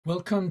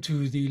Welcome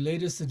to the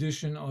latest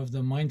edition of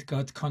the Mind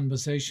Gut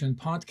Conversation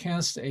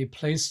podcast, a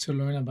place to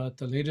learn about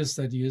the latest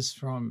ideas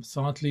from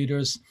thought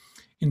leaders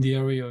in the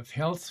area of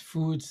health,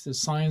 food, the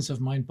science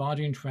of mind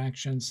body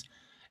interactions,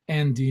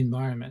 and the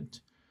environment.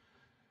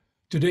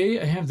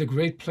 Today, I have the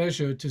great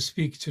pleasure to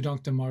speak to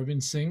Dr. Marvin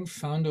Singh,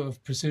 founder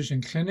of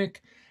Precision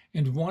Clinic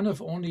and one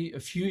of only a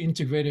few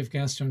integrative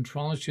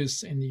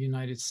gastroenterologists in the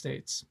United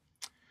States.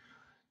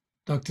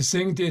 Dr.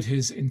 Singh did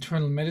his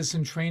internal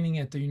medicine training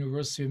at the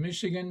University of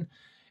Michigan,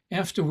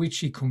 after which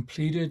he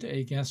completed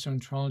a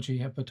gastroenterology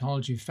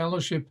hepatology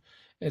fellowship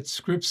at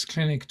Scripps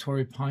Clinic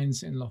Torrey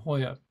Pines in La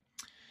Jolla.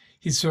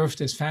 He served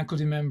as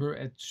faculty member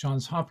at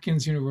Johns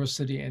Hopkins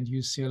University and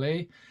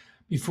UCLA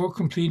before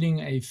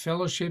completing a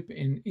fellowship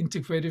in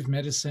integrative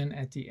medicine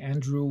at the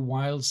Andrew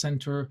Weil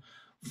Center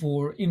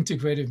for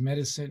Integrative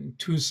Medicine in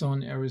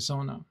Tucson,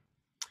 Arizona.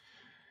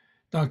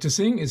 Dr.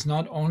 Singh is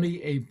not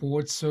only a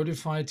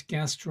board-certified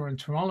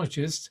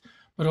gastroenterologist,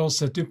 but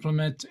also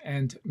Diplomate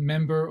and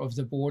Member of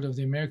the Board of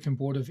the American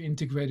Board of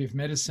Integrative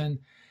Medicine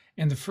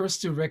and the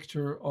first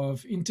Director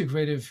of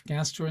Integrative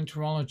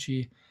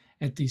Gastroenterology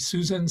at the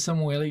Susan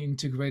Samueli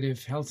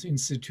Integrative Health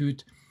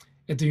Institute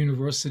at the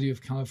University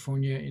of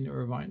California in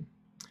Irvine.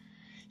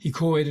 He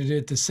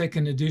co-edited the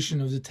second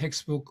edition of the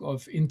textbook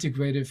of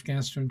Integrative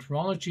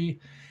Gastroenterology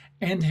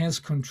and has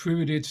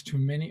contributed to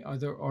many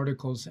other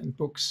articles and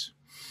books.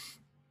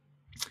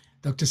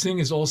 Dr. Singh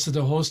is also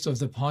the host of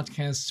the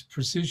podcast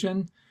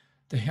Precision,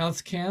 the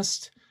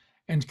Healthcast,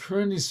 and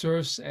currently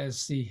serves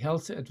as the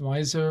health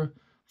advisor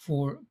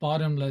for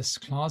Bottomless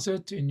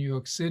Closet in New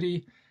York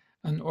City,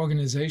 an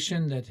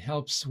organization that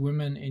helps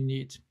women in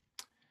need.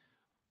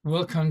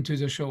 Welcome to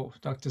the show,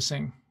 Dr.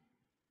 Singh.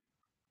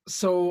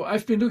 So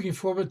I've been looking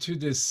forward to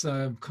this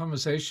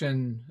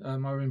conversation,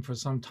 Marvin, for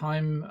some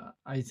time.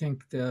 I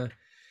think the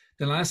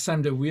last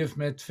time that we have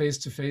met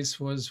face-to-face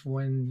was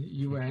when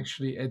you were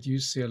actually at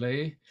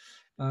UCLA.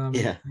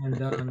 Yeah.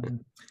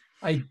 And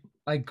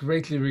I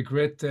greatly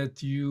regret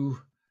that you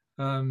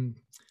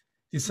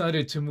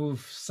decided to move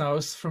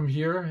south from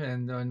here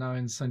and are now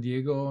in San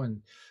Diego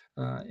and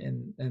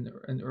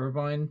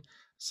Irvine.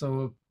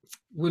 So it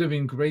would have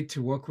been great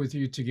to work with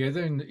you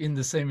together in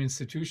the same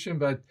institution.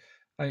 But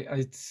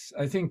I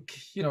think,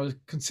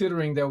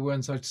 considering that we're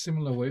on such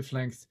similar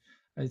wavelength,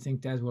 I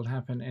think that will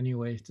happen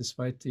anyway,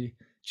 despite the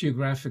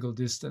geographical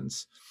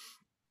distance.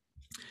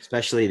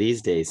 Especially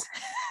these days.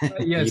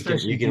 Yeah,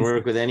 you can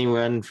work with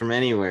anyone from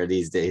anywhere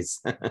these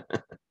days.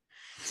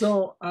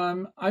 So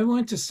I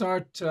want to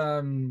start.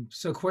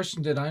 So a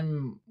question that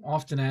I'm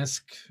often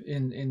asked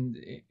in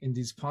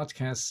these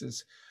podcasts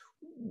is,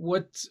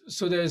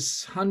 so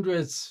there's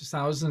hundreds,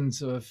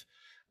 thousands of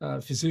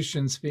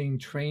physicians being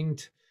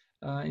trained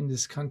in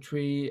this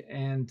country,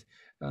 and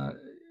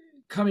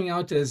coming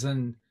out as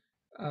an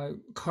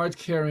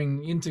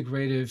card-carrying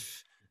integrative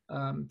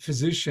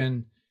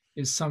physician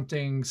is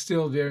something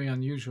still very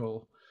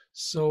unusual.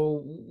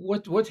 So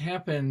what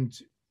happened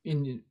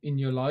in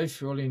your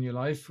life, early in your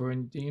life, or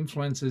in the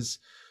influences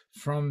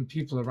from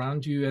people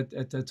around you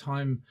at that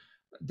time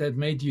that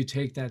made you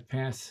take that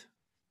path?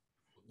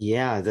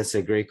 Yeah, that's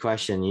a great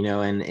question.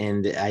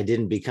 And I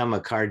didn't become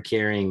a card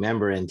carrying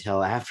member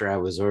until after I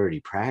was already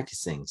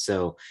practicing.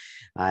 So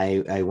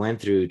I went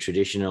through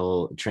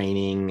traditional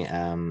training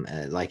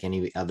like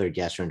any other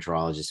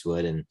gastroenterologist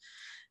would, and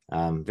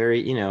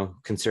very,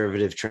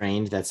 conservative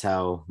trained. That's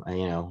how,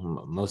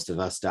 most of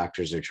us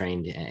doctors are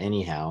trained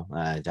anyhow.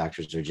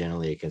 Doctors are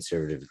generally a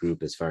conservative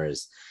group as far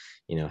as,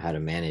 how to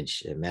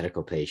manage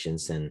medical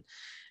patients. And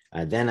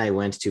then I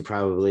went to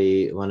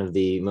probably one of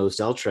the most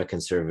ultra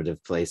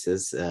conservative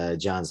places,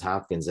 Johns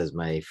Hopkins, as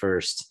my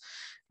first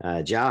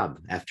job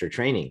after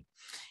training.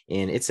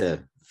 And it's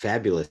a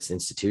fabulous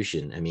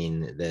institution. I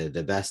mean,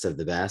 the best of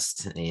the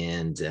best,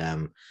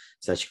 and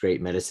such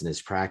great medicine is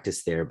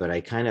practiced there. But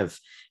I kind of,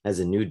 as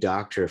a new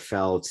doctor,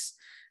 felt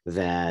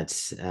that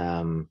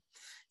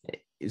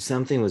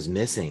something was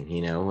missing.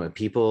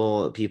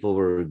 People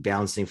were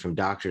bouncing from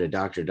doctor to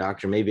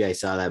doctor. Maybe I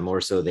saw that more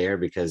so there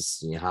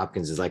because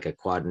Hopkins is like a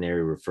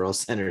quaternary referral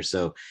center.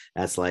 So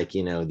that's like,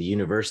 the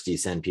university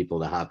send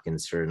people to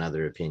Hopkins for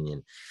another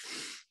opinion.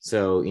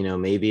 So,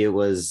 maybe it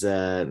was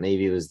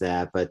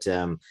that, but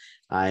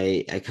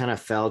I kind of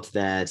felt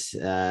that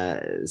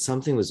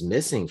something was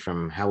missing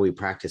from how we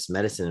practice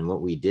medicine and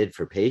what we did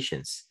for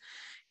patients,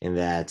 and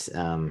that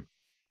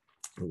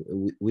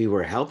we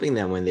were helping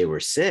them when they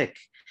were sick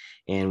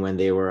and when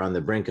they were on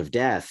the brink of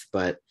death.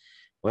 But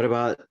what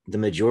about the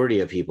majority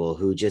of people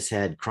who just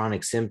had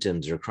chronic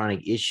symptoms or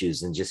chronic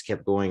issues and just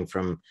kept going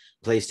from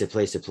place to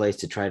place to place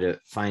to try to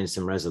find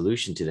some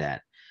resolution to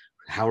that?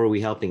 How are we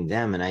helping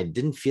them? And I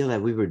didn't feel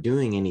that we were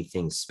doing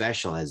anything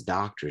special as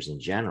doctors in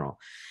general.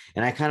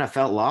 And I kind of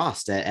felt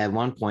lost. At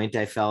one point,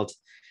 I felt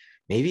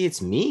maybe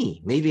it's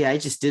me. Maybe I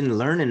just didn't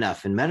learn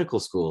enough in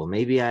medical school.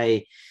 Maybe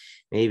I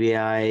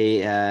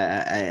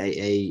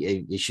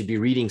should be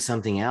reading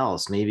something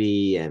else.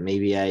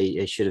 Maybe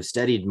I should have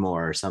studied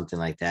more or something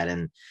like that.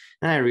 And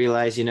then I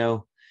realized,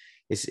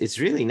 it's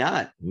really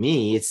not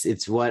me.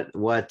 It's what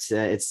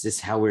it's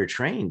just how we're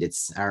trained.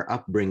 It's our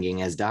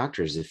upbringing as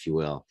doctors, if you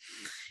will.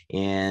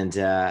 And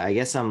I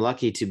guess I'm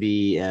lucky to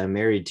be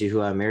married to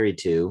who I'm married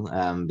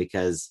to,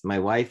 because my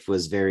wife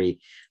was very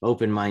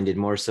open-minded,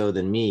 more so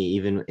than me,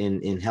 even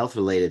in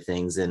health-related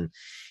things. And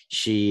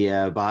she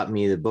bought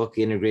me the book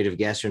Integrative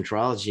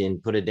Gastroenterology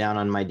and put it down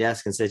on my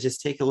desk and said,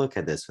 just take a look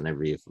at this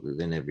whenever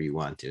you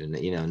want to. And,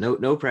 you know,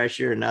 no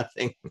pressure,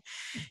 nothing.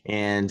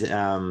 And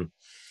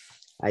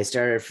I was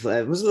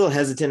a little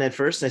hesitant at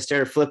first. I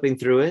started flipping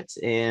through it,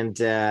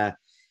 and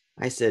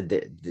I said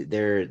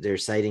that they're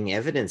citing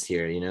evidence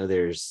here. You know,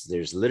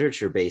 there's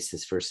literature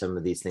basis for some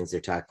of these things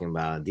they're talking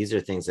about. These are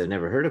things I've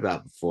never heard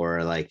about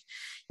before, like,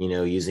 you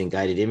know, using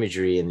guided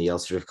imagery in the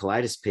ulcerative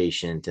colitis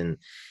patient. And,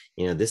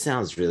 you know, this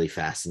sounds really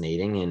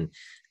fascinating. And,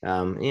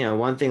 you know,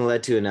 one thing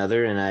led to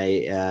another, and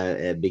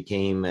I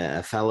became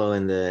a fellow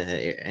in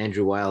the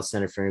Andrew Weil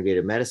Center for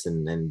Integrative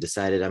Medicine, and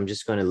decided I'm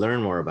just going to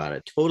learn more about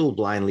it. Total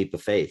blind leap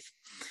of faith.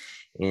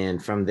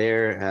 And from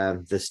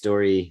there, the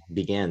story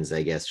begins,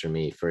 I guess, for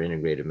me, for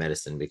integrative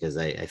medicine, because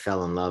I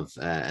fell in love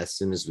as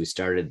soon as we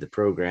started the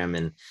program.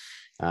 And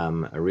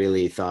I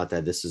really thought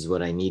that this is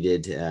what I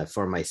needed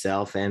for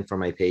myself and for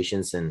my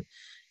patients. And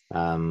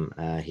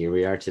here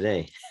we are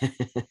today.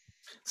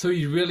 So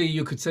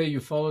you could say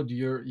you followed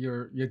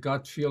your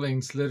gut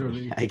feelings,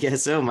 literally. I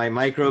guess so. My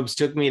microbes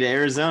took me to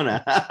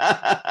Arizona.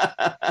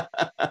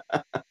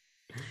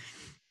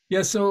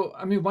 Yeah. So,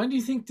 I mean, why do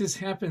you think this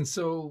happens?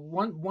 So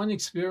one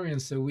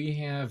experience that we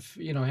have,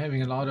 you know,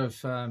 having a lot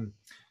of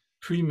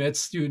pre-med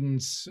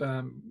students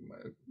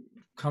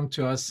come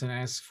to us and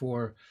ask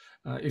for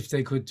if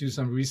they could do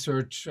some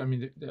research. I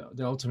mean,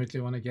 they ultimately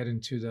want to get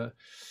into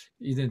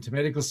either into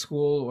medical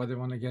school, or they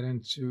want to get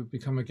into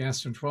become a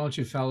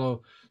gastroenterology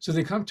fellow. So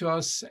they come to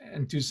us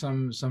and do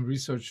some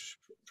research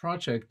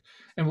project.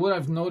 And what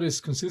I've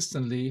noticed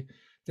consistently,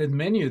 that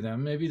many of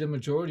them, maybe the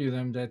majority of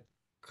them that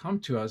come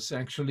to us,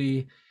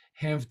 actually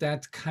have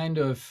that kind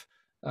of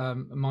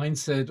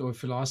mindset or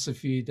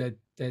philosophy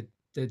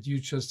that you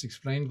just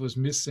explained was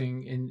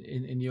missing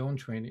in your own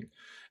training.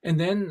 And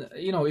then,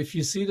 you know, if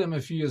you see them a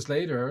few years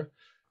later,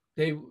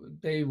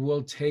 they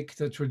will take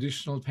the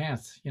traditional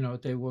path. You know,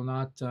 they will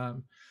not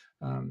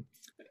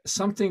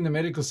something the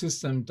medical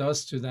system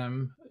does to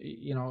them.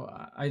 You know,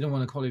 I don't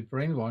want to call it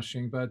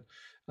brainwashing, but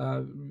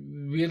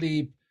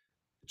really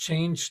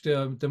change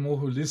the more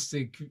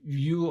holistic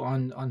view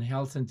on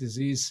health and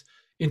disease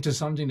into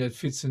something that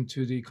fits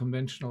into the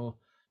conventional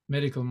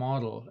medical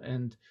model.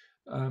 And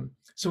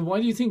so why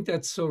do you think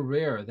that's so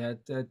rare,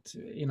 that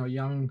you know,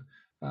 young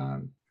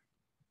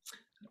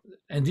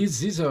and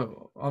these are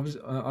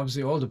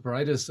obviously all the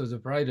brightest of the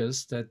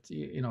brightest that,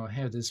 you know,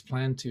 have this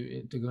plan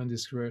to go in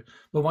this career,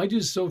 but why do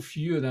so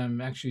few of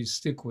them actually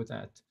stick with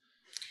that?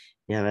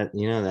 Yeah, that,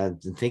 you know,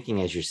 that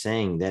thinking as you're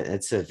saying,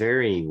 that's a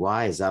very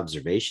wise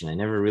observation. I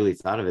never really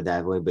thought of it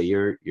that way, but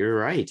you're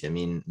right. I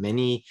mean,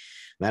 many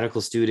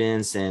medical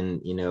students and,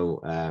 you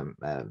know,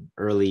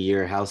 early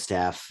year house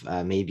staff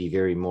may be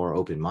very more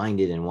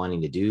open-minded and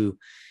wanting to do,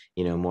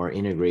 you know, more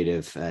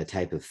integrative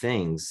type of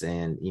things.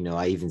 And, you know,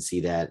 I even see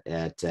that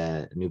at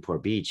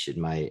Newport Beach in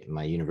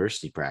my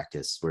university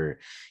practice, where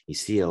you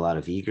see a lot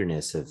of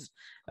eagerness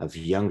of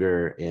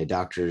younger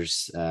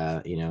doctors,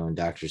 you know, and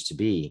doctors to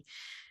be.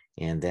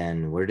 And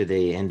then where do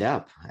they end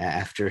up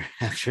after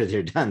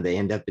they're done? They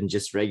end up in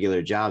just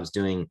regular jobs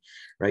doing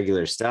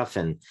regular stuff.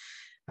 And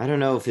I don't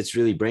know if it's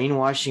really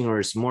brainwashing,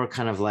 or it's more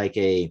kind of like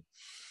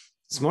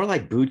it's more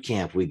like boot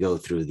camp we go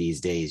through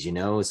these days. You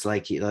know, it's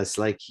like, you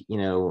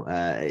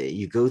know,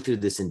 you go through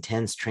this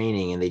intense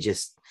training, and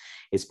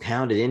it's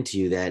pounded into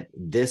you that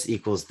this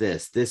equals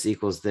this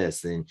equals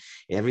this, and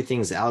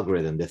everything's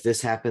algorithm. If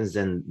this happens,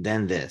 then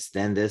this,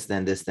 then this,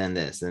 then this, then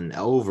this, and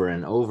over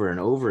and over and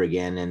over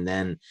again. And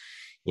then,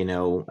 you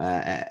know,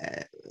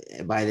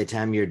 by the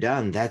time you're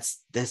done,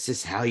 that's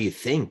just how you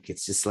think.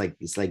 It's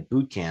like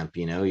boot camp.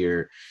 You know,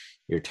 you're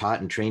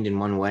taught and trained in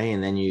one way,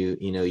 and then you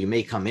know, you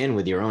may come in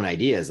with your own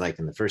ideas, like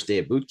in the first day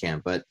of boot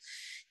camp, but,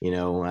 you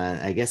know,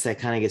 I guess that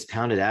kind of gets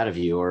pounded out of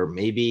you. Or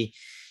maybe,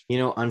 you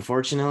know,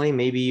 unfortunately,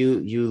 maybe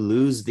you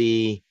lose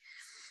the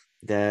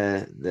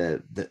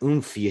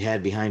oomph you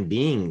had behind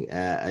being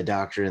a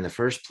doctor in the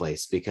first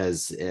place,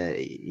 because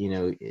you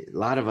know, a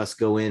lot of us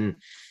go in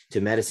to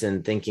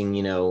medicine thinking,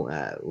 you know,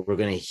 we're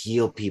going to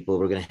heal people,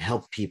 we're going to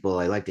help people.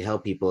 I like to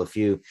help people. If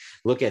you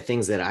look at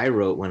things that I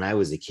wrote when I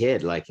was a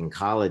kid, like in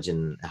college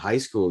and high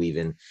school,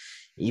 even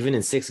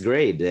in sixth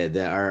grade,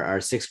 our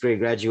sixth grade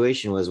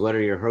graduation was, what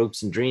are your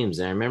hopes and dreams?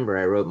 And I remember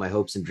I wrote, my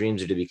hopes and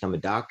dreams are to become a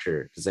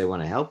doctor because I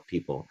want to help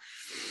people.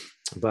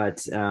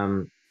 But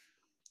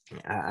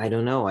I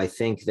don't know. I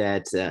think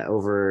that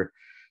over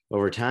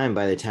time,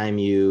 by the time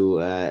you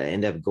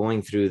end up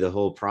going through the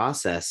whole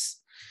process,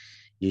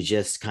 you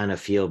just kind of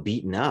feel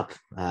beaten up,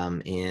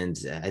 and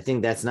I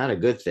think that's not a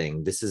good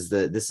thing. This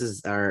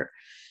is our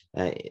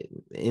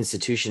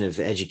institution of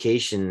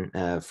education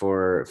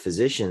for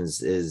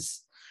physicians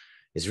is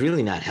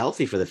really not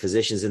healthy for the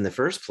physicians in the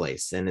first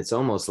place. And it's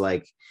almost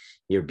like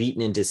you're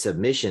beaten into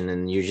submission,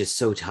 and you're just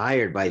so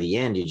tired by the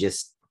end. You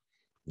just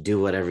do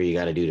whatever you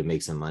got to do to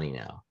make some money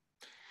now.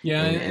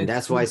 Yeah, And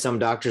that's why some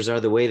doctors are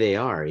the way they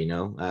are, you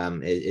know.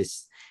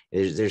 It's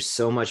there's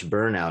so much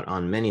burnout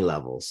on many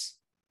levels.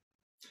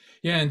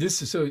 yeah, and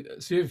this is so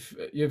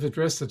you've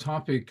addressed the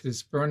topic,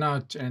 this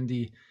burnout and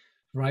the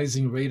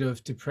rising rate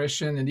of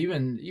depression and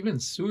even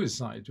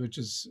suicide, which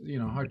is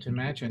hard to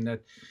imagine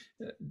that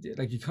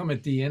like you come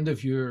at the end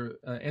of your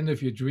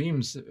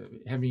dreams,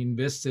 having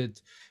invested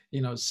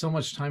so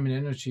much time and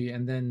energy,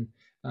 and then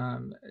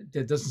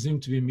there doesn't seem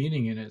to be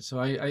meaning in it. So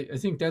I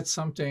think that's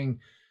something.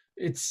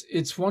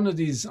 It's one of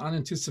these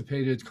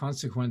unanticipated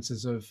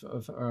consequences of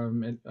our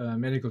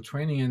medical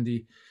training and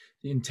the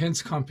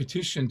intense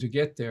competition to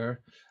get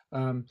there.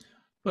 Um,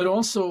 but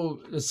also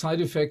the side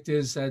effect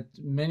is that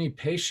many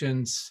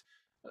patients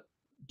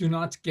do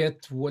not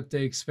get what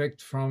they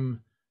expect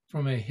from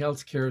a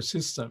healthcare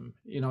system.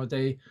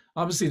 They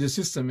obviously the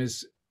system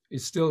is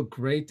still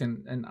great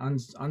and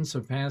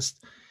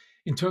unsurpassed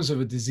in terms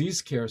of a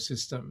disease care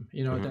system.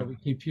 That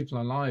would keep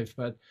people alive.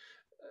 But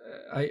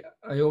I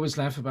always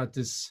laugh about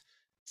this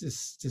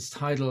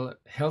title,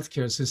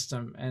 healthcare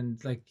system, and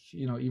like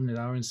even at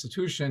our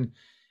institution,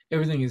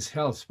 everything is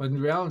health, but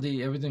in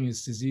reality, everything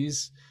is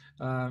disease,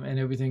 and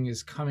everything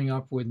is coming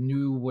up with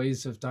new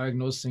ways of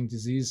diagnosing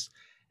disease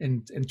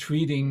and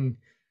treating.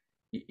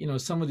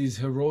 Some of these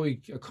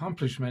heroic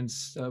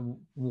accomplishments,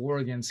 war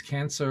against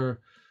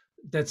cancer,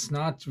 that's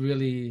not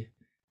really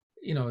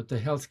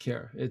the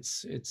healthcare.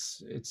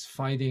 It's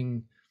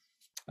fighting.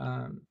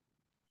 Um,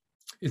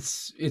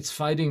 it's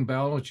fighting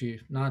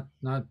biology, not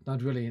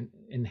really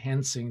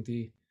enhancing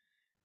the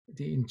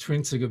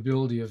intrinsic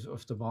ability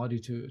of the body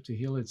to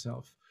heal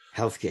itself.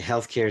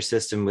 Healthcare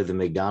system with the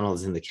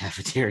McDonald's in the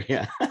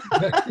cafeteria.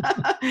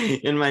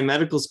 In my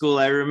medical school,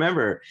 I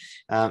remember,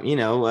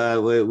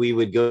 we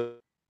would go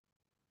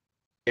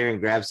there and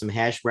grab some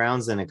hash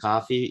browns and a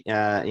coffee,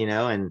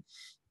 and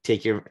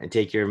take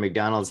your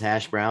McDonald's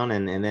hash brown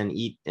and then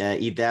eat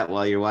that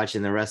while you're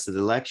watching the rest of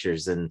the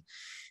lectures. And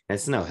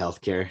that's no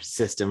healthcare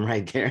system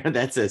right there.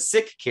 That's a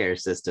sick care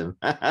system.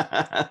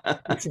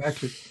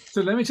 Exactly.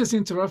 So let me just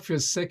interrupt for a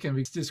second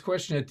because this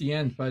question at the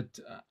end, but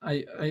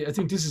I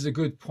think this is a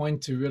good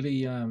point to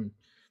really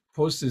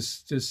post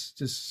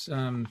this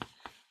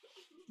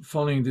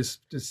following this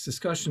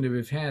discussion that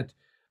we've had.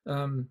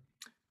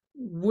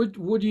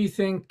 What do you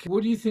think?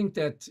 What do you think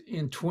that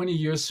in 20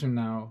 years from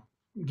now,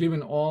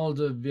 given all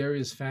the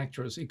various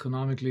factors,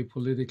 economically,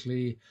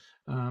 politically,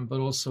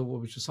 but also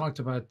what we just talked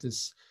about,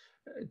 this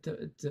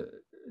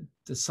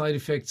the side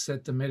effects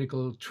that the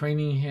medical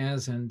training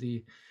has and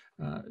the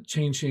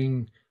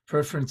changing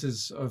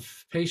preferences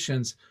of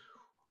patients,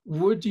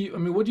 what do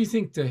you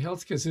think the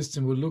healthcare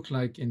system will look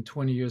like in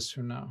 20 years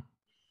from now?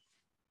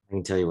 I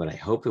can tell you what I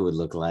hope it would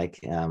look like.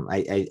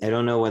 I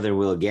don't know whether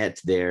we'll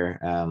get there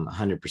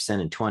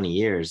 100% in 20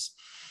 years.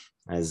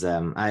 As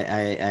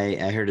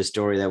I heard a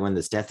story that when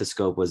the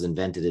stethoscope was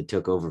invented, it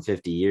took over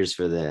 50 years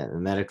for the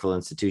medical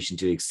institution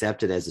to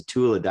accept it as a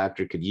tool a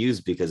doctor could use,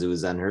 because it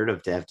was unheard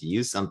of to have to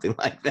use something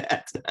like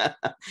that.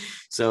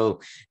 So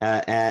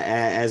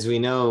as we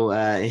know,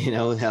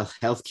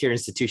 healthcare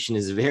institution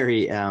is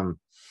very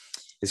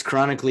is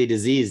chronically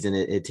diseased, and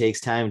it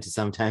takes time to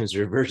sometimes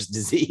reverse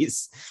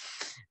disease.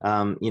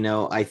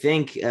 I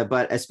think,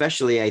 but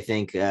especially I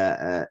think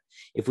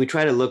if we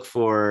try to look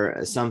for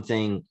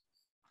something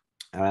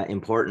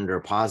important or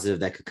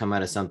positive that could come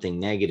out of something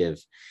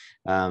negative,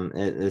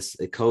 this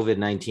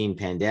COVID-19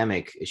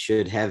 pandemic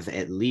should have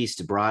at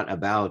least brought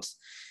about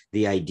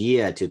the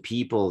idea to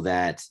people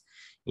that,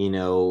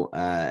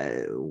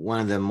 one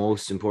of the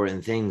most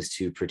important things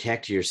to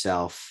protect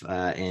yourself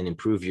and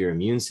improve your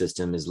immune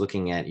system is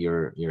looking at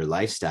your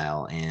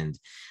lifestyle and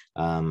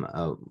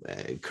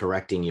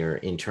correcting your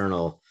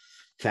internal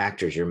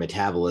factors, your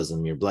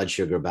metabolism, your blood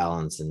sugar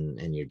balance,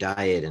 and your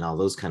diet, and all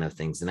those kind of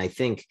things. And I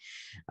think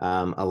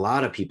a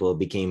lot of people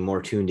became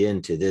more tuned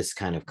in to this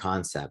kind of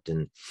concept.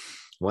 And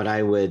what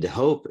I would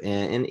hope,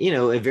 and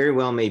it very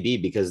well may be,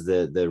 because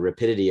the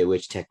rapidity at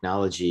which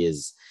technology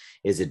is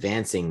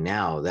advancing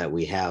now, that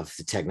we have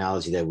the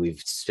technology that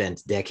we've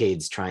spent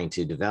decades trying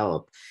to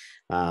develop.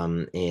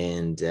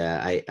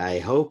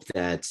 I hope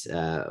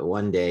that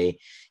one day,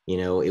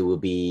 it will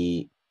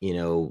be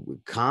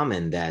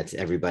common that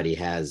everybody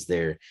has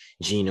their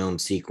genome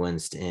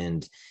sequenced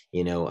and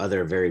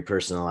other very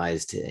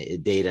personalized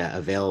data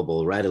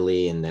available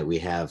readily, and that we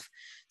have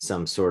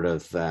some sort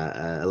of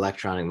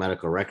electronic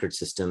medical record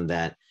system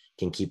that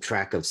can keep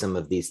track of some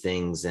of these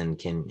things and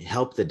can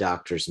help the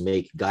doctors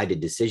make guided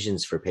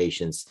decisions for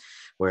patients,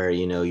 where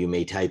you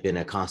may type in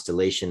a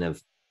constellation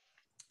of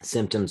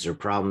symptoms or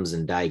problems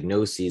and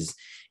diagnoses,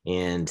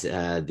 and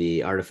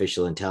the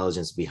artificial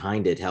intelligence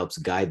behind it helps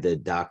guide the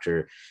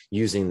doctor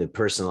using the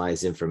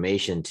personalized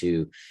information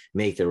to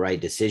make the right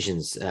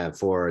decisions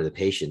for the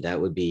patient. That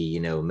would be,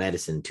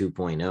 medicine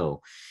 2.0,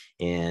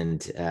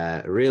 and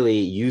really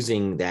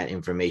using that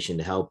information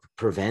to help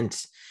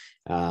prevent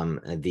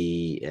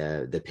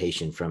the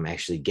patient from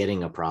actually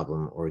getting a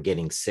problem or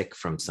getting sick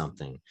from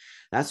something.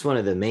 That's one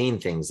of the main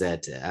things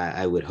that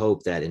I would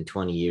hope that in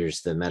 20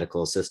 years the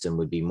medical system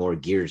would be more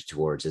geared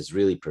towards, is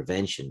really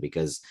prevention.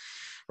 Because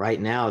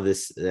right now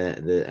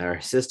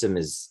our system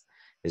is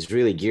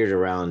really geared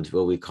around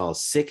what we call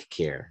sick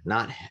care,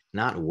 not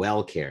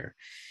well care.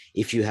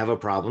 If you have a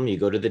problem, you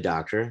go to the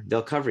doctor,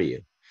 they'll cover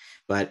you.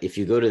 But if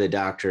you go to the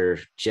doctor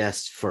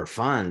just for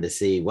fun to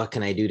see what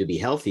can I do to be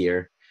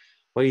healthier,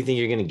 what do you think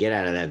you're going to get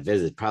out of that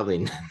visit?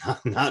 Probably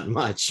not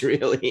much,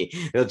 really.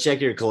 They'll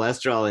check your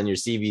cholesterol and your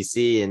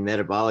CBC and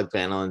metabolic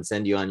panel and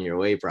send you on your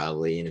way,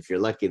 probably. And if you're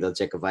lucky, they'll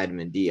check a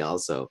vitamin D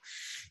also.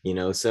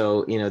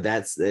 So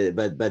that's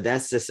but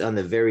that's just on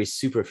the very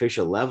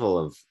superficial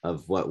level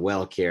of what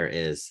well care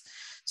is.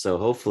 So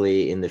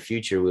hopefully in the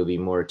future we'll be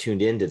more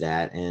tuned into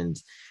that, and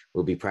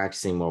we'll be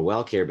practicing more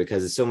well care,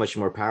 because it's so much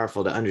more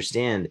powerful to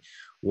understand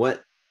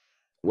what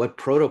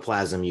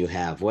protoplasm you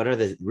have, what are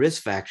the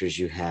risk factors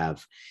you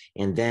have,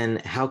 and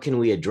then how can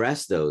we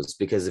address those?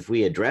 Because if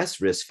we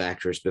address risk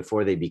factors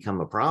before they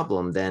become a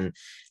problem, then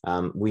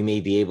we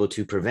may be able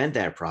to prevent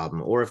that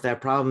problem. Or if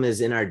that problem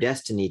is in our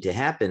destiny to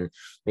happen,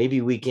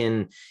 maybe we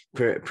can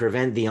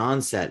prevent the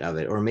onset of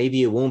it, or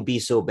maybe it won't be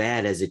so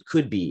bad as it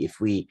could be if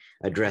we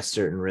address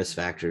certain risk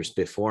factors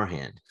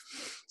beforehand.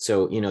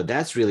 So,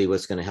 that's really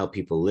what's going to help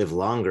people live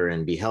longer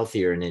and be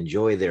healthier and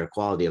enjoy their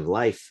quality of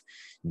life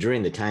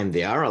during the time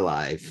they are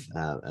alive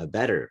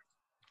better.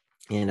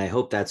 And I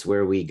hope that's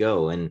where we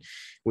go. And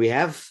we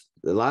have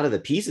a lot of the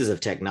pieces of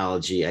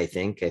technology. I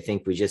think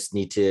we just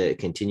need to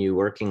continue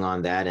working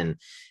on that and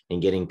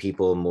getting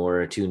people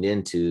more tuned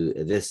into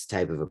this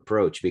type of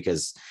approach.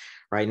 Because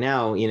right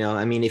now,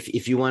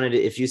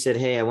 if you said,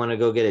 hey, I want to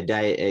go get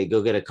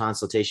a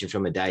consultation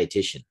from a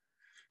dietitian,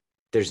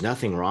 there's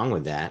nothing wrong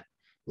with that.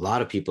 A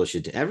lot of people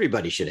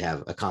everybody should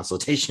have a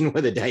consultation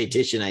with a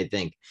dietitian, I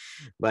think.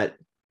 But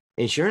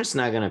insurance is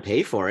not going to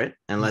pay for it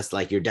unless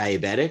like you're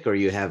diabetic or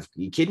you have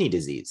kidney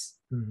disease.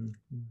 Mm-hmm.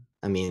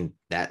 I mean,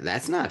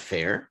 that's not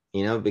fair,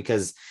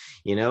 because,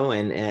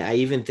 and I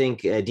even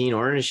think Dean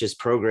Ornish's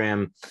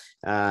program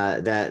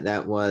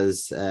that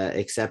was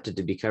accepted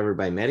to be covered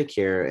by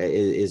Medicare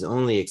is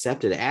only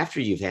accepted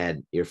after you've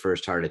had your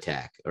first heart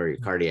attack or your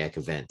cardiac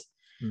event.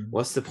 Mm-hmm.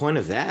 What's the point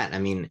of that? I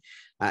mean,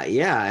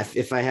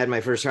 if I had my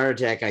first heart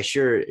attack, I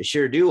sure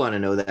do want to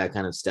know that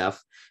kind of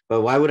stuff.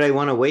 But why would I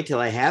want to wait till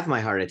I have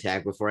my heart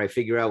attack before I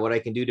figure out what I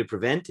can do to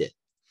prevent it?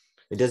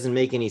 It doesn't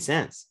make any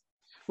sense.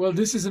 Well,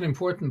 this is an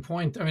important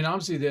point. I mean,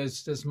 obviously,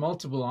 there's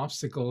multiple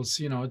obstacles,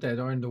 that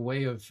are in the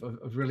way of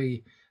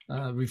really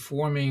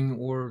reforming,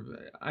 or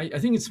I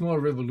think it's more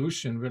a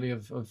revolution, really,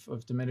 of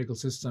the medical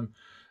system.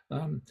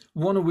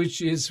 One of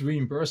which is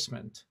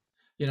reimbursement.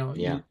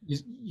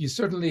 You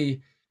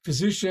certainly,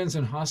 physicians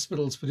and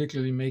hospitals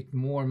particularly make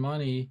more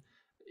money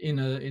in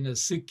a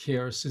sick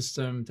care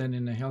system than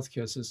in a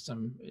healthcare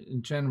system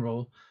in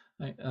general.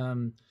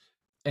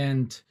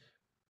 And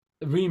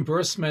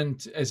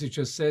reimbursement, as you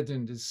just said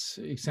in this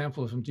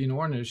example from Dean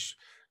Ornish,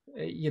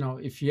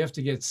 if you have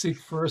to get sick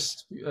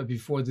first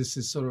before this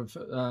is sort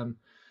of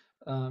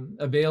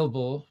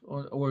available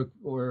or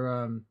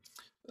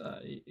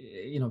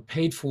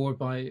paid for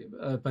by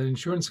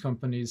insurance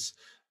companies,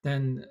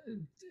 then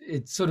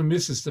it sort of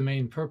misses the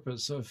main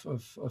purpose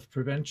of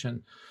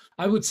prevention.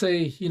 I would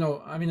say,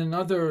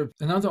 another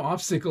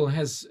obstacle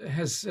has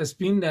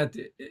been that,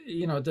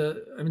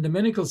 the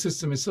medical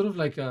system is sort of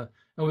like I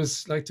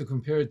always like to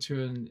compare it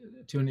to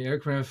an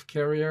aircraft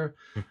carrier.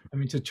 I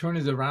mean, to turn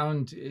it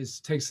around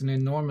takes an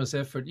enormous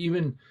effort.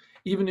 Even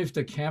if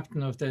the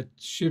captain of that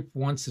ship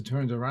wants to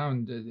turn it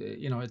around,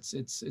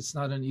 it's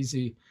not an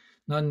easy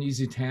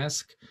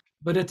task.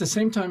 But at the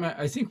same time,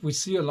 I think we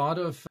see a lot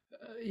of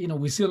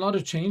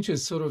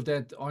changes sort of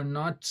that are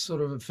not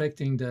sort of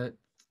affecting the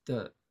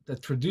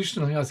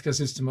traditional healthcare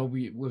system. But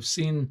we've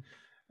seen,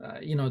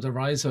 the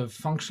rise of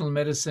functional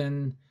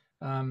medicine.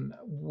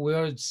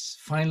 We're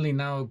finally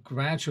now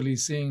gradually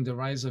seeing the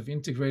rise of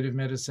integrative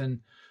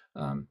medicine.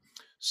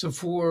 So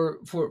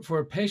for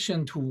a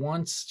patient who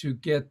wants to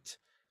get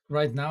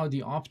right now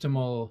the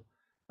optimal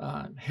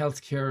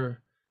healthcare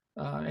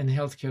and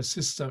healthcare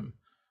system,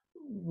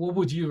 what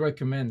would you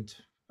recommend?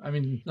 I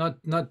mean, not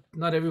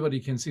everybody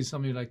can see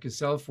somebody like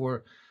yourself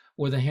or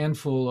the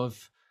handful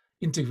of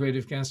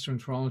integrative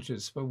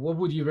gastroenterologists, but what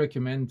would you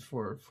recommend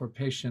for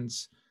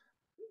patients?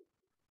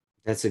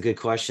 That's a good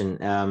question.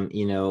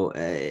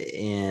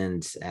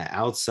 And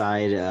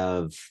outside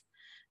of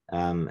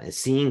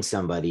seeing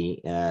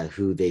somebody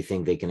who they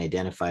think they can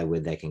identify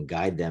with that can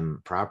guide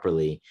them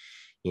properly,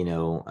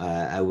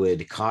 I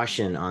would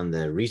caution on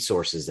the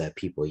resources that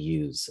people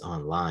use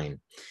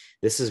online.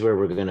 This is where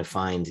we're going to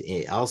find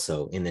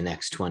also in the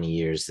next 20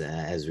 years,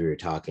 as we were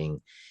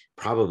talking,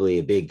 probably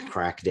a big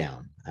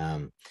crackdown.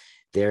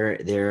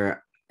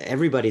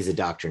 Everybody's a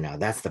doctor now.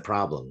 That's the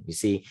problem. You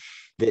see,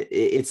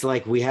 it's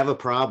like we have a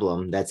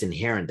problem that's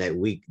inherent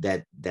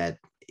that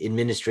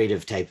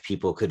administrative type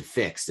people could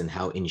fix, and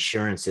how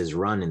insurance is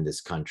run in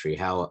this country,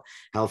 how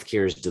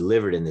healthcare is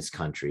delivered in this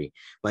country,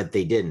 but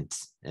they didn't.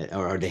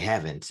 or they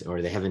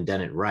haven't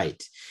done it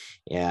right,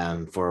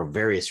 for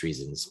various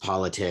reasons,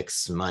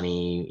 politics,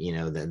 money.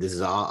 This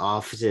is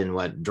often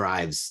what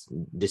drives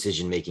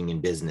decision making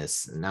in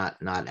business, not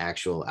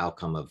actual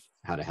outcome of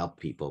how to help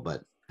people,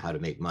 but how to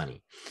make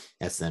money.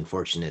 That's the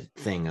unfortunate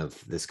thing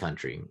of this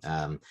country,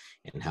 and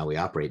how we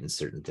operate in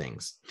certain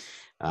things.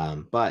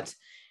 But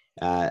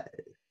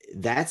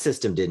that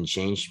system didn't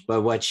change.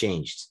 But what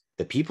changed?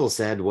 The people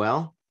said,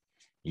 well,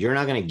 you're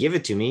not going to give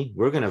it to me.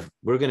 We're going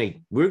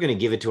to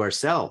give it to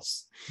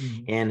ourselves.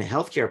 Mm-hmm. And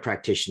healthcare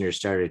practitioners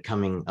started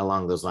coming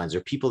along those lines,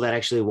 or people that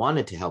actually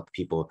wanted to help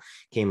people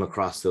came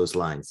across those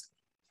lines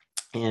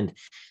and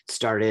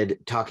started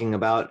talking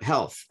about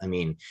health. I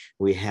mean,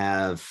 we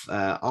have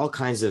all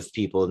kinds of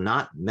people,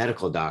 not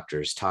medical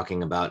doctors,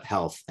 talking about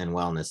health and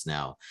wellness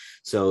now.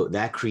 So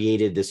that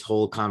created this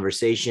whole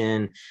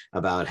conversation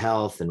about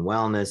health and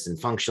wellness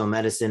and functional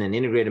medicine and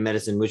integrative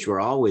medicine, which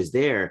were always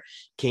there,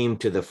 came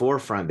to the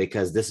forefront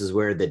because this is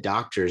where the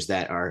doctors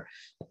that are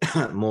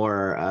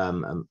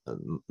more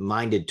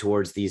minded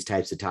towards these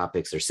types of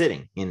topics are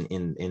sitting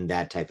in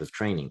that type of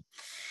training.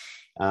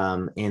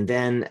 And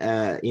then,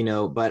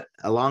 but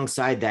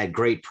alongside that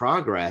great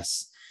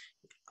progress,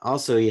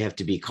 also you have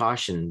to be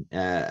cautioned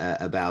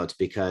about,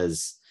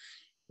 because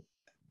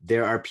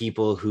there are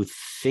people who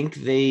think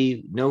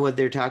they know what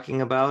they're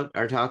talking about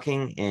are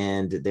talking,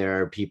 and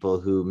there are people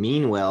who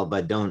mean well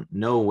but don't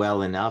know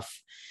well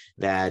enough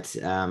that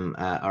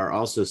are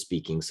also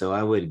speaking. So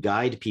I would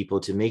guide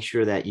people to make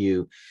sure that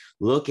you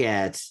look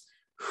at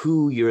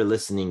who you're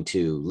listening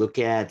to, look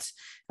at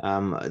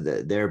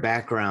their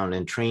background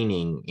and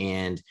training,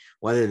 and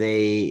whether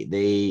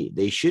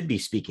they should be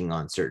speaking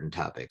on certain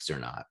topics or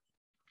not.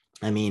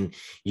 I mean,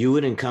 you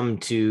wouldn't come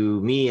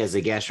to me as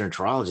a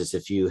gastroenterologist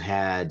if you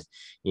had,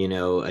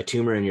 a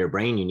tumor in your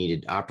brain you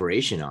needed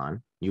operation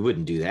on. You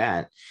wouldn't do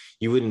that.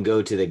 You wouldn't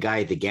go to the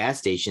guy at the gas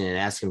station and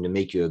ask him to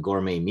make you a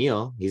gourmet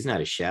meal. He's not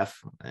a chef.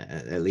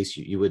 At least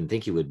you wouldn't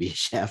think he would be a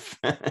chef.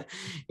 I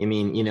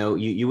mean,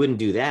 you wouldn't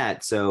do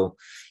that. So,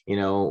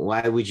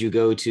 why would you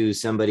go to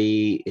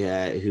somebody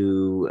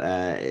who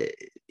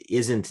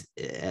isn't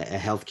a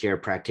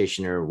healthcare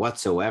practitioner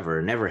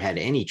whatsoever, never had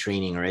any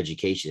training or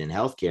education in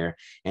healthcare,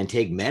 and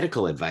take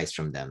medical advice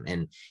from them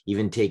and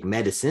even take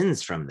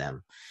medicines from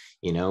them?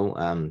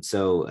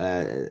 So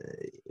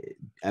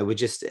I would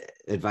just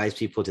advise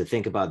people to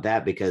think about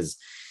that, because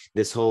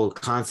this whole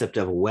concept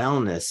of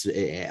wellness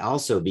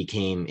also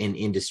became an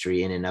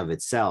industry in and of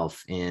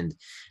itself. And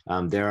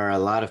there are a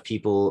lot of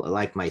people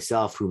like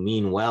myself who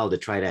mean well to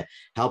try to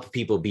help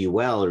people be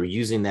well, or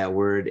using that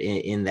word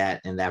in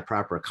that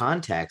proper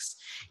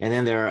context. And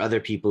then there are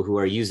other people who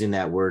are using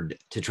that word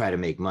to try to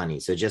make money.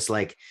 So just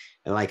like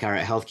our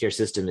healthcare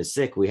system is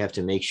sick, we have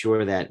to make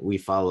sure that we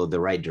follow the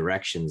right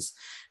directions,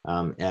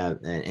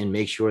 and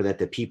make sure that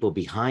the people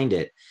behind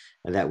it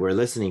that we're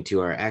listening to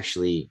are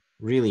actually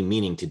really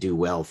meaning to do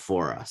well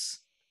for us.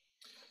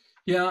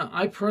 Yeah,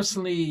 I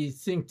personally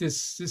think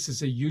this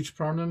is a huge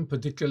problem,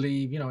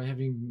 particularly,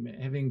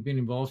 having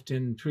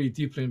been pretty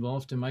deeply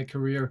involved in my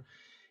career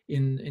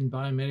in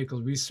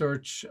biomedical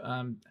research,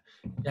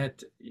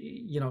 that,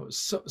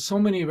 so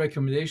many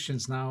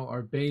recommendations now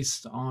are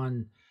based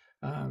on,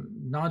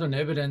 not on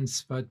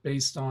evidence, but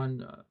based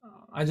on,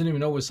 I don't even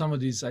know where some of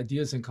these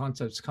ideas and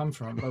concepts come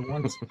from, but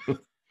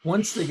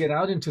once they get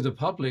out into the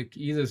public,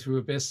 either through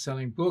a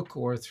best-selling book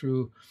or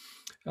through,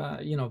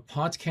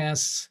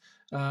 podcasts,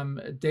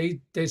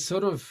 they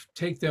sort of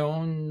take their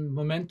own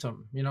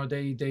momentum.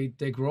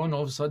 They grow, and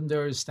all of a sudden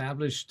they're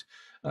established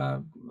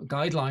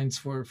guidelines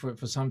for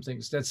some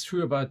things. That's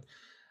true about,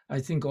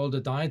 I think, all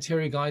the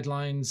dietary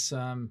guidelines.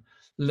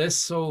 Less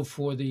so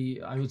for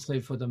I would say,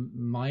 for the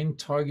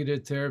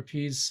mind-targeted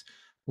therapies,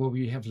 where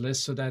we have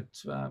less of that,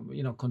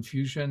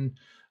 confusion.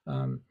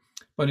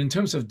 But in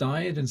terms of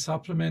diet and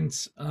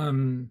supplements,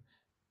 and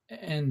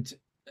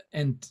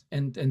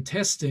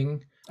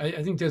testing,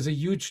 I think there's a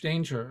huge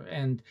danger.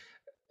 And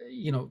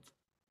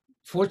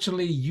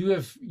fortunately, you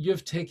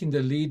have taken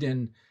the lead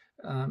in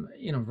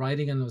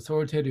writing an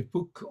authoritative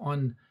book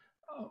on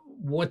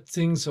what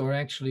things are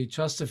actually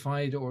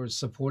justified or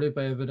supported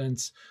by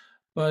evidence.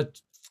 But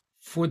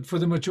for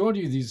the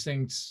majority of these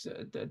things,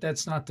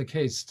 that's not the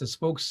case. The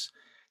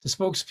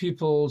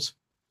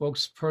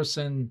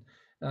spokesperson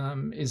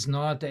is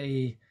not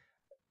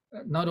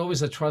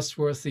always a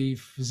trustworthy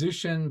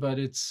physician, but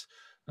it's,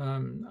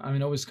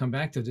 always come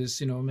back to this,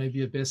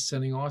 maybe a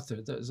best-selling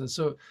author.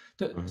 So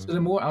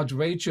the more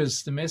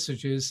outrageous the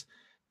message is,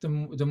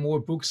 the more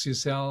books you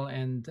sell,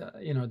 and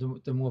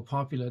the more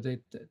popular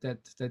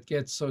that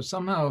gets. So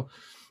somehow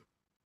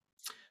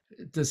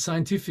the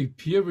scientific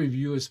peer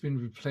review has been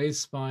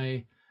replaced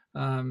by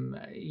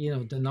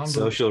the number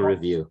social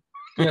review.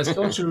 Yeah,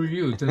 social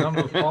review, the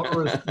number of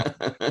followers,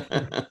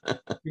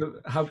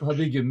 how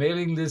big your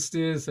mailing list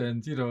is,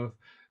 and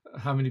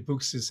how many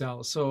books you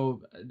sell.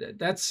 So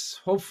that's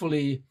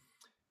hopefully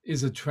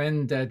is a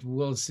trend that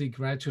we'll see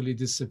gradually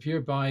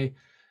disappear by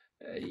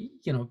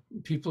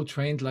people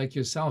trained like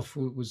yourself,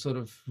 who sort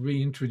of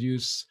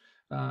reintroduce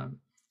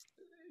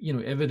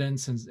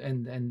evidence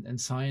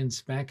and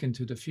science back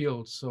into the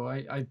field. So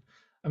I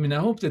mean, I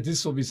hope that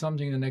this will be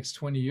something in the next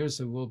 20 years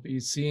that we'll be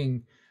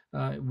seeing,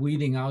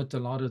 weeding out a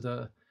lot of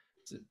the,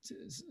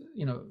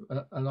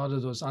 a lot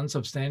of those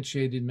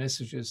unsubstantiated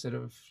messages that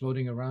are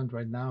floating around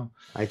right now.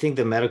 I think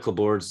the medical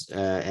boards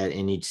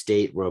in each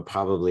state will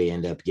probably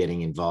end up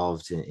getting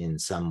involved in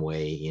some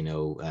way,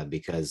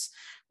 because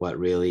what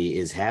really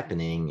is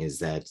happening is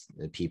that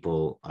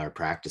people are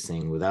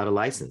practicing without a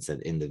license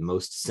in the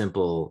most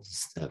simple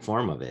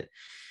form of it.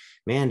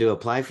 Man, to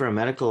apply for a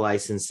medical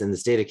license in the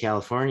state of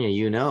California,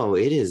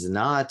 it is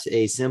not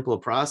a simple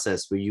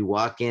process where you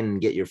walk in and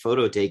get your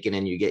photo taken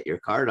and you get your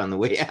card on the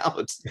way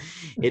out.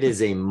 It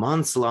is a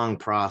months-long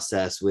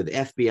process with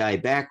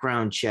FBI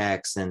background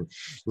checks and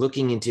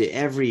looking into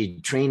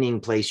every training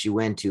place you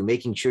went to,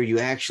 making sure you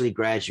actually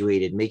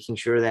graduated, making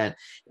sure that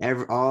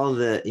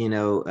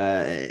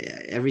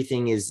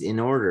everything is in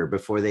order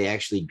before they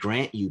actually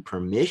grant you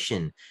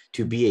permission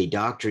to be a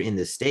doctor in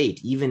the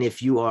state, even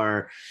if you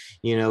are,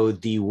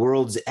 the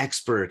world's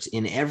expert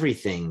in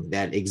everything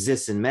that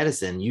exists in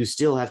medicine. You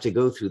still have to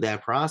go through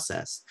that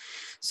process.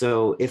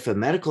 So if a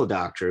medical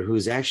doctor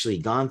who's actually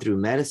gone through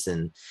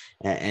medicine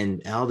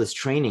and all this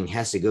training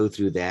has to go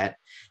through that,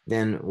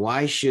 then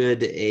why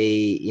should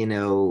I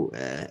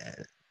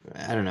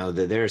don't know,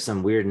 there are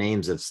some weird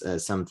names of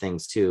some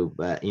things too,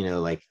 but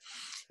like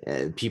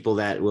people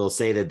that will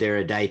say that they're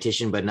a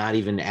dietitian, but not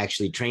even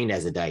actually trained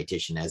as a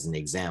dietitian, as an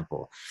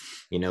example.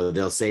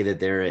 They'll say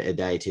that they're a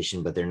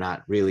dietitian, but they're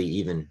not really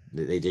even,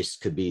 they just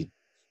could be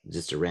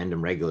just a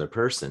random regular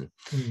person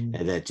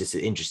that just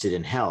interested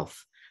in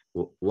health.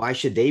 Why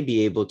should they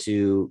be able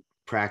to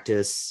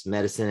practice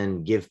medicine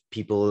and give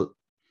people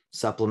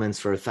supplements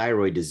for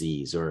thyroid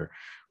disease or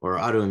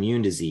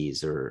autoimmune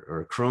disease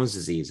or Crohn's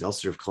disease,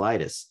 ulcerative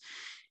colitis?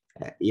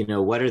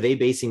 What are they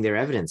basing their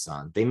evidence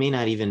on? They may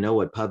not even know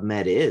what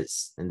PubMed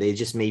is, and they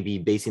just may be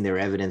basing their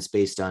evidence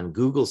based on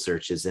Google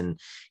searches and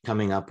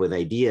coming up with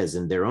ideas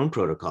and their own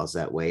protocols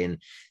that way. And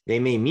they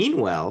may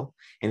mean well,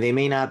 and they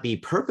may not be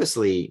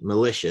purposely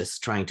malicious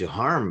trying to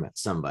harm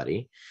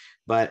somebody,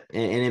 and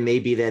it may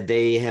be that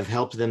they have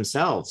helped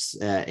themselves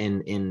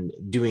in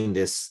doing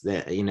this,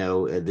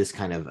 this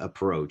kind of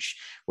approach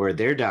where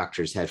their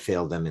doctors had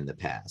failed them in the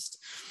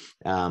past.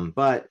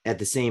 But at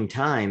the same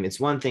time, it's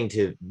one thing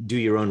to do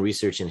your own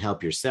research and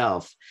help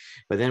yourself.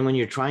 But then when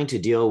you're trying to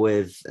deal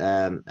with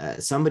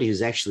somebody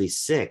who's actually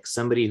sick,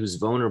 somebody who's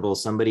vulnerable,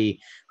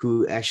 somebody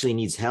who actually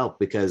needs help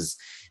because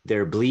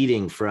they're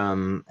bleeding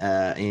from,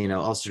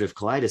 ulcerative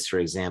colitis, for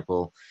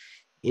example,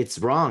 it's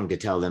wrong to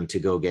tell them to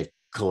go get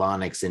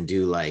colonics and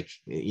do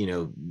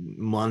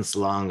months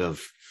long of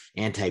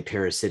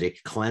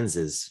anti-parasitic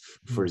cleanses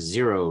for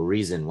zero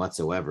reason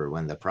whatsoever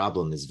when the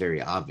problem is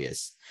very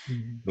obvious. I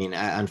mean,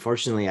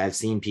 unfortunately, I've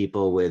seen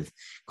people with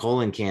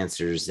colon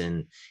cancers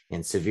and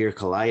severe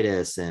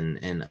colitis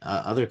and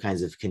other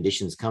kinds of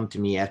conditions come to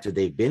me after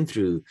they've been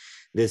through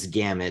this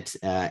gamut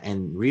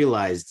and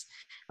realized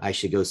I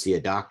should go see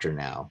a doctor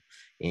now.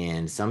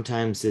 And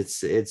sometimes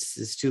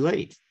it's too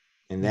late.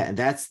 And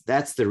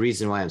that's the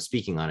reason why I'm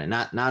speaking on it.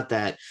 Not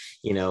that,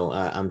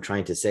 I'm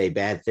trying to say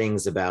bad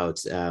things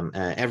about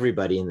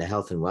everybody in the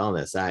health and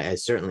wellness. I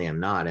certainly am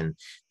not. And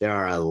there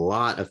are a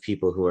lot of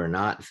people who are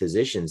not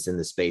physicians in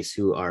the space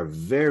who are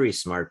very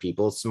smart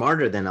people,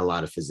 smarter than a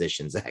lot of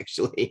physicians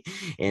actually,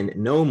 and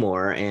know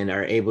more and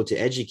are able to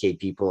educate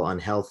people on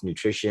health,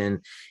 nutrition,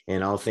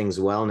 and all things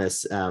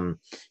wellness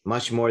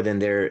much more than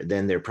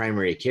their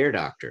primary care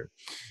doctor.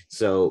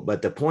 So,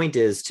 but the point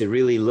is to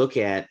really look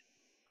at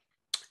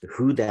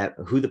who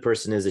the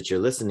person is that you're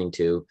listening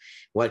to,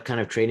 what kind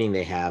of training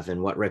they have and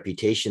what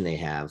reputation they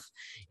have,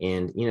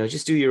 and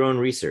just do your own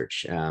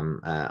research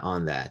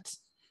on that.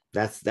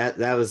 That's kind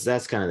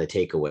of the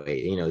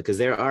takeaway, because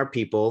there are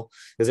people,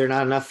 because there are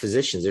not enough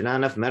physicians, there are not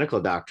enough medical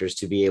doctors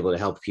to be able to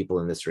help people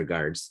in this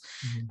regards.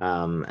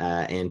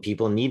 And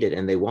people need it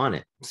and they want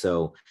it.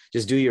 So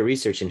just do your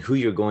research and who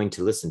you're going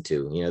to listen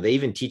to. They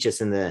even teach us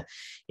in the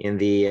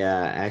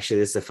actually,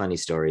 this is a funny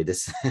story.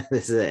 This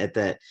is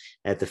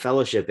at the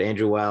fellowship,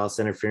 Andrew Weil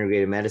Center for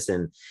Integrative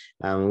Medicine.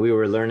 We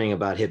were learning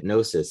about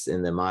hypnosis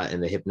in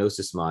the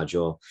hypnosis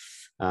module.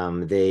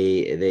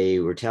 They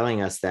were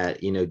telling us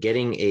that,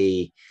 getting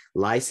a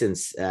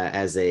license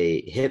as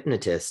a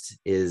hypnotist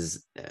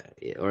is,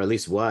 or at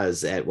least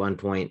was at one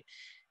point,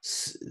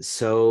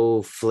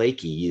 so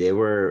flaky. They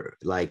were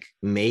like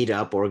made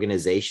up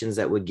organizations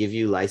that would give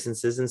you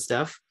licenses and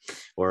stuff,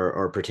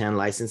 or pretend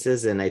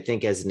licenses. And I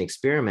think as an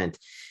experiment,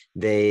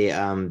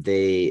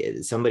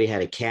 somebody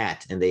had a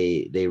cat and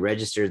they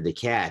registered the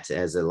cat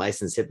as a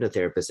licensed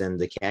hypnotherapist, and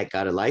the cat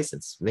got a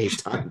license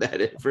based on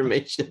that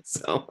information.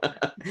 So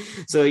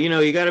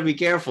you got to be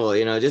careful,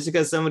 just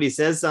because somebody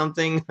says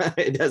something,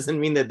 it doesn't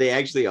mean that they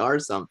actually are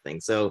something.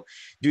 So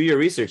do your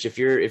research. If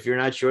you're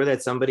not sure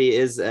that somebody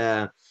is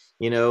a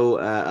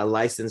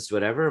licensed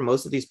whatever,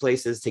 most of these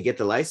places, to get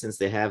the license,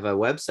 they have a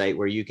website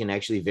where you can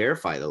actually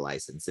verify the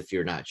license if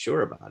you're not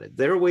sure about it.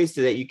 There are ways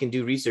that you can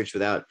do research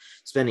without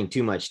spending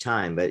too much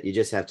time, but you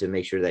just have to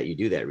make sure that you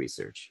do that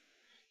research.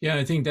 Yeah,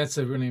 I think that's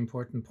a really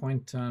important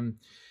point.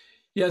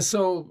 Yeah,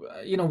 so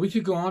we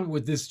could go on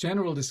with this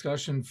general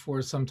discussion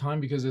for some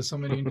time because there's so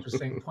many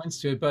interesting points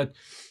to it. But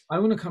I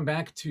want to come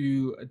back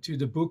to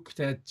the book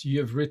that you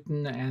have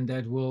written and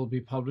that will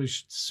be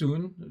published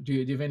soon. Do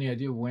you have any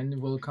idea when it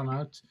will come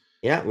out?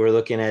 Yeah, we're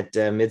looking at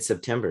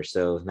mid-September,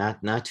 so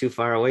not too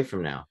far away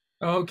from now.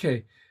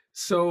 Okay,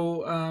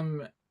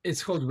 so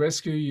it's called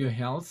Rescue Your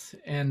Health,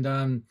 and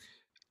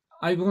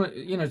I want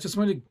just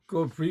want to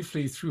go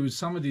briefly through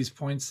some of these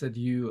points that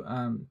you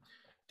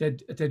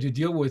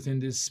deal with in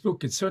this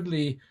book. It's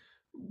certainly,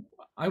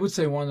 I would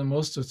say, one of the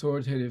most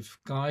authoritative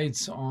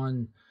guides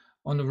on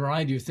a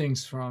variety of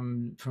things,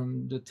 from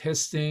the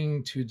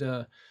testing to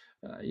the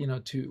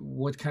to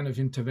what kind of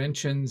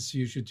interventions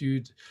you should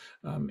do.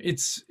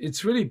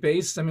 It's really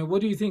based. I mean,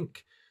 what do you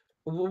think?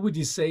 What would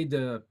you say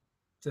the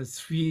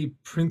three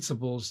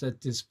principles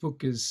that this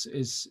book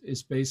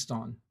is based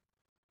on?